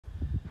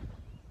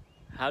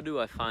How do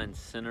I find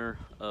center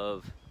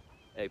of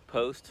a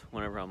post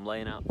whenever I'm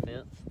laying out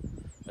fence,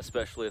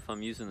 especially if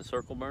I'm using the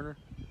circle burner?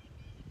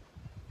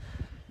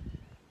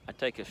 I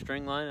take a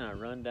string line and I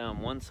run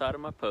down one side of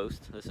my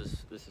post. This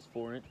is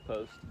 4-inch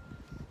post.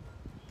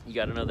 You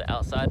got to know the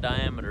outside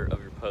diameter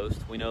of your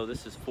post. We know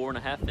this is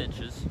 4.5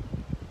 inches.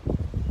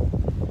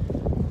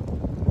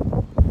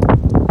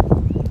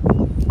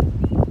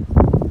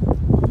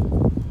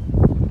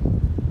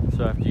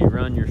 So after you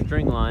run your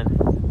string line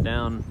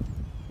down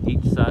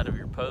each side of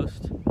your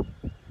post,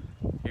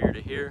 here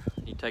to here,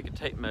 you take a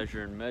tape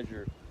measure and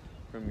measure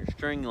from your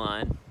string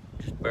line,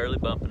 just barely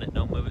bumping it,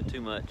 don't move it too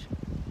much,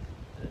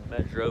 and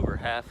measure over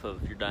half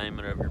of your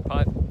diameter of your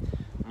pipe,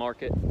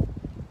 mark it,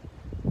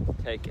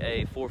 take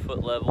a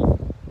 4-foot level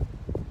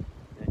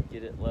and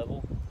get it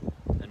level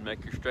and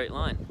make your straight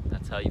line.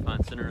 That's how you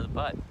find center of the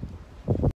pipe.